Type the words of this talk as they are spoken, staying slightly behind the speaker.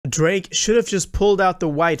Drake should have just pulled out the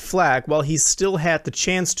white flag while he still had the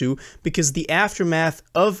chance to, because the aftermath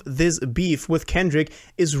of this beef with Kendrick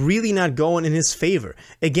is really not going in his favor.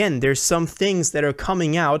 Again, there's some things that are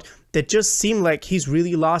coming out that just seem like he's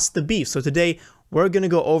really lost the beef. So today, we're gonna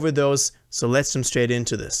go over those, so let's jump straight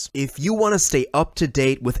into this. If you want to stay up to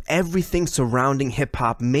date with everything surrounding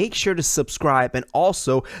hip-hop, make sure to subscribe and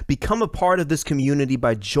also become a part of this community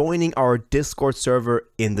by joining our Discord server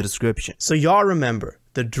in the description. So y'all remember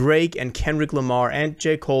the Drake and Kendrick Lamar and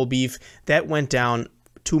J. Cole beef that went down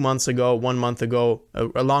 2 months ago, 1 month ago,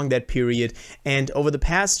 along that period. And over the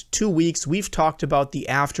past 2 weeks, we've talked about the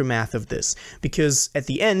aftermath of this, because at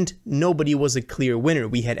the end, nobody was a clear winner.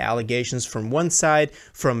 We had allegations from one side,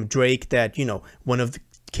 from Drake, that, you know, one of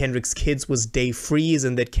Kendrick's kids was Dave Freeze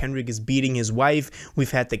and that Kendrick is beating his wife.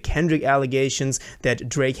 We've had the Kendrick allegations that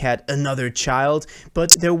Drake had another child,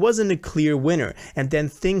 but there wasn't a clear winner. And then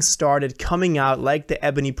things started coming out like the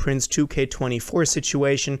Ebony Prince 2K24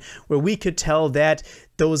 situation, where we could tell that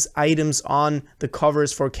those items on the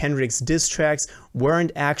covers for Kendrick's diss tracks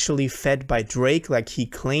weren't actually fed by Drake like he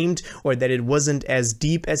claimed, or that it wasn't as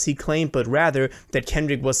deep as he claimed, but rather that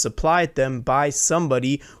Kendrick was supplied them by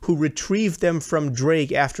somebody who retrieved them from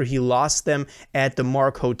Drake after he lost them at the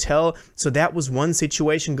Mark Hotel. So that was one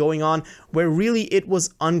situation going on where really it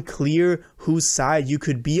was unclear whose side you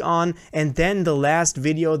could be on. And then the last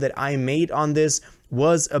video that I made on this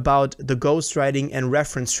was about the ghostwriting and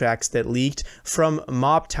reference tracks that leaked from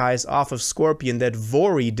Mob Ties off of Scorpion that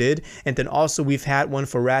Vori did, and then also we've had one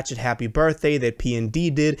for Ratchet Happy Birthday that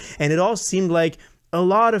P&D did, and it all seemed like a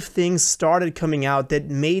lot of things started coming out that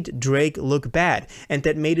made Drake look bad, and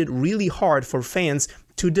that made it really hard for fans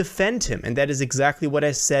to defend him, and that is exactly what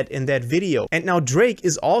I said in that video. And now Drake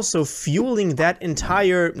is also fueling that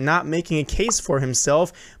entire not making a case for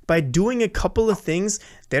himself by doing a couple of things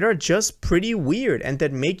that are just pretty weird and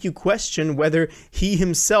that make you question whether he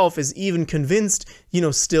himself is even convinced, you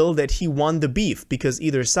know, still that he won the beef, because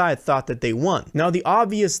either side thought that they won. Now the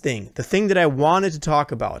obvious thing, the thing that I wanted to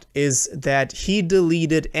talk about, is that he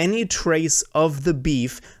deleted any trace of the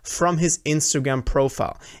beef from his Instagram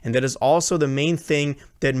profile, and that is also the main thing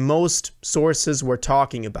that most sources were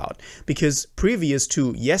talking about, because previous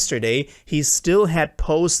to yesterday, he still had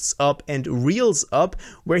posts up and reels up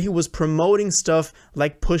where he was promoting stuff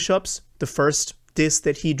like Push-Ups, the first diss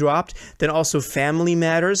that he dropped, then also Family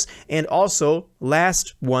Matters, and also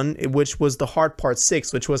last one, which was the Hard Part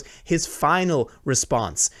 6, which was his final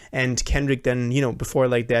response. And Kendrick then, you know, before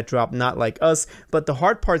like that dropped Not Like Us, but the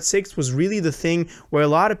Hard Part 6 was really the thing where a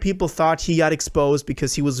lot of people thought he got exposed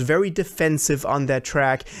because he was very defensive on that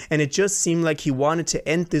track, and it just seemed like he wanted to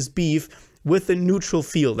end this beef with a neutral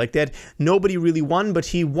field, like that nobody really won, but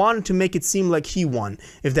he wanted to make it seem like he won,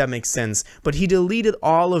 if that makes sense. But he deleted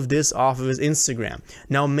all of this off of his Instagram.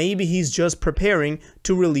 Now maybe he's just preparing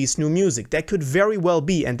to release new music. That could very well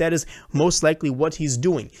be, and that is most likely what he's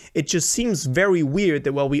doing. It just seems very weird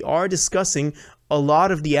that while we are discussing a lot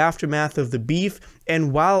of the aftermath of the beef,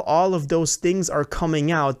 and while all of those things are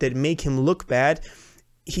coming out that make him look bad,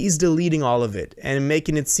 he's deleting all of it and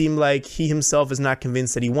making it seem like he himself is not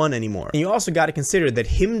convinced that he won anymore. And you also got to consider that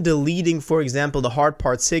him deleting, for example, the Hard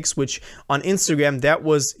Part 6, which on Instagram, that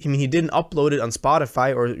was, I mean, he didn't upload it on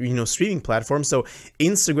Spotify or, you know, streaming platforms. So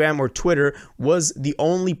Instagram or Twitter was the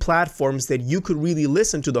only platforms that you could really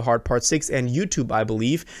listen to the Hard Part 6, and YouTube, I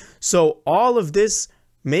believe. So all of this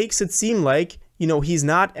makes it seem like, you know, he's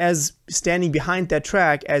not as standing behind that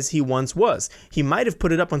track as he once was. He might have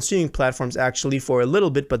put it up on streaming platforms actually for a little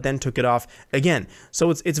bit, but then took it off again. So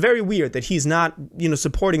it's very weird that he's not, you know,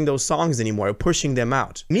 supporting those songs anymore, or pushing them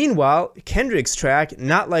out. Meanwhile, Kendrick's track,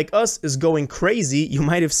 Not Like Us, is going crazy. You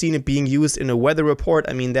might have seen it being used in a weather report.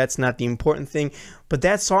 I mean, that's not the important thing, but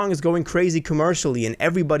that song is going crazy commercially and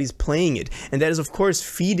everybody's playing it. And that is, of course,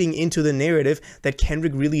 feeding into the narrative that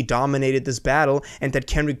Kendrick really dominated this battle and that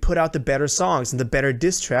Kendrick put out the better songs and the better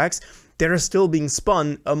diss tracks that are still being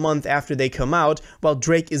spun a month after they come out, while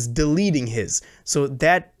Drake is deleting his. So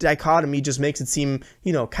that dichotomy just makes it seem,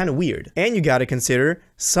 you know, kind of weird. And you gotta consider,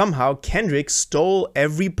 somehow Kendrick stole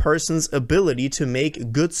every person's ability to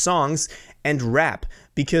make good songs and rap.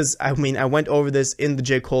 Because, I mean, I went over this in the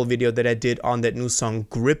J. Cole video that I did on that new song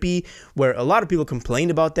Grippy, where a lot of people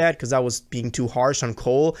complained about that because I was being too harsh on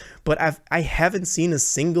Cole, but I haven't seen a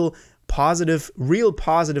single positive, real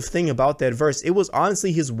positive thing about that verse. It was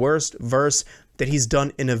honestly his worst verse that he's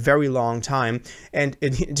done in a very long time. And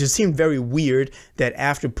it just seemed very weird that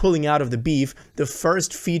after pulling out of the beef, the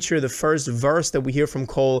first feature, the first verse that we hear from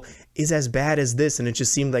Cole is as bad as this. And it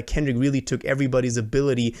just seemed like Kendrick really took everybody's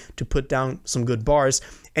ability to put down some good bars.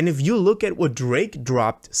 And if you look at what Drake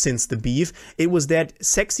dropped since the beef, it was that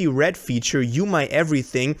Sexy Red feature, You My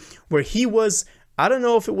Everything, where he was, I don't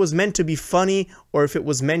know if it was meant to be funny or if it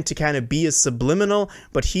was meant to kind of be a subliminal,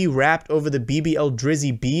 but he rapped over the BBL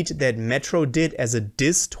Drizzy beat that Metro did as a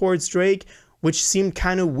diss towards Drake, which seemed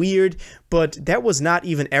kind of weird. But that was not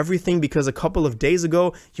even everything, because a couple of days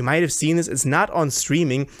ago, you might have seen this, it's not on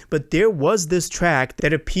streaming, but there was this track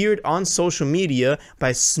that appeared on social media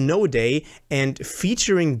by Snow Day and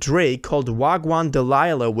featuring Drake called Wagwan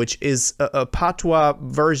Delilah, which is a patois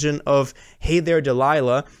version of Hey There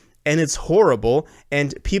Delilah. And it's horrible,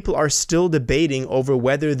 and people are still debating over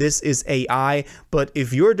whether this is AI. But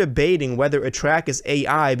if you're debating whether a track is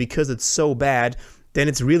AI because it's so bad, then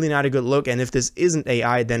it's really not a good look. And if this isn't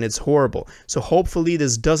AI, then it's horrible. So hopefully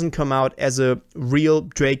this doesn't come out as a real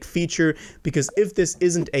Drake feature, because if this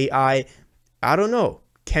isn't AI, I don't know.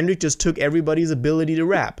 Kendrick just took everybody's ability to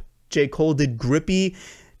rap. J. Cole did Grippy.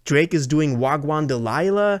 Drake is doing Wagwan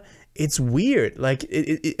Delilah. It's weird. Like,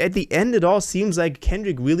 at the end, it all seems like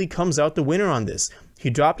Kendrick really comes out the winner on this. He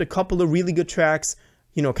dropped a couple of really good tracks,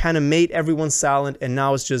 you know, kind of made everyone silent, and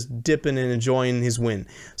now it's just dipping and enjoying his win.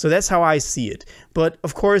 So that's how I see it. But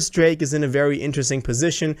of course, Drake is in a very interesting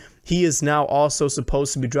position. He is now also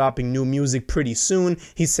supposed to be dropping new music pretty soon.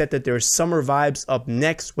 He said that there's summer vibes up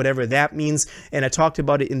next, whatever that means. And I talked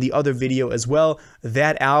about it in the other video as well.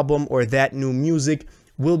 That album or that new music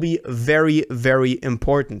will be very, very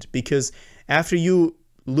important, because after you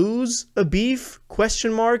lose a beef,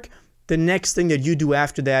 the next thing that you do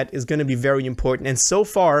after that is going to be very important. And so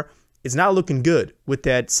far, it's not looking good with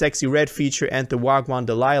that Sexy Red feature and the Wagwan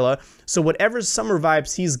Delilah. So whatever summer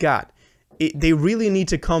vibes he's got, they really need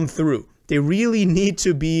to come through. They really need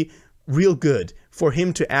to be real good for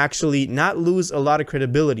him to actually not lose a lot of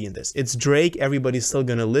credibility in this. It's Drake, everybody's still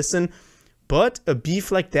going to listen. But a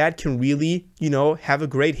beef like that can really, you know, have a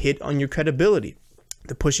great hit on your credibility.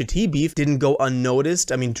 The Pusha T beef didn't go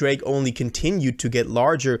unnoticed. I mean, Drake only continued to get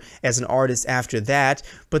larger as an artist after that.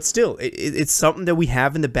 But still, it's something that we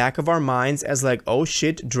have in the back of our minds as like, oh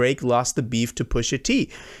shit, Drake lost the beef to Pusha T.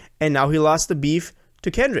 And now he lost the beef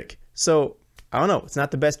to Kendrick. So, I don't know. It's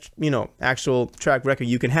not the best, you know, actual track record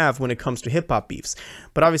you can have when it comes to hip-hop beefs.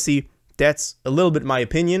 But obviously, that's a little bit my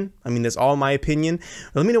opinion. I mean, that's all my opinion.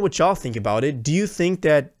 Let me know what y'all think about it. Do you think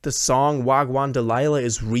that the song Wagwan Delilah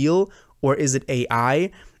is real, or is it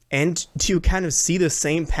AI? And do you kind of see the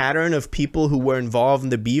same pattern of people who were involved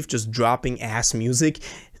in the beef just dropping ass music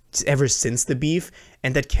ever since the beef,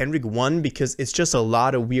 and that Kendrick won because it's just a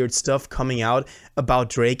lot of weird stuff coming out about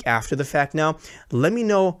Drake after the fact now? Let me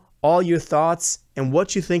know all your thoughts and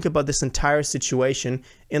what you think about this entire situation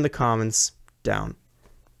in the comments down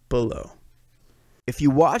below. If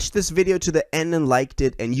you watched this video to the end and liked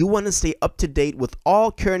it, and you want to stay up to date with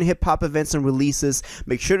all current hip-hop events and releases,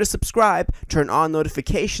 make sure to subscribe, turn on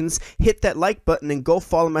notifications, hit that like button, and go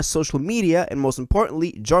follow my social media, and most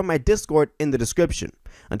importantly, join my Discord in the description.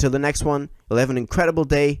 Until the next one, you'll have an incredible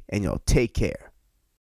day, and y'all take care.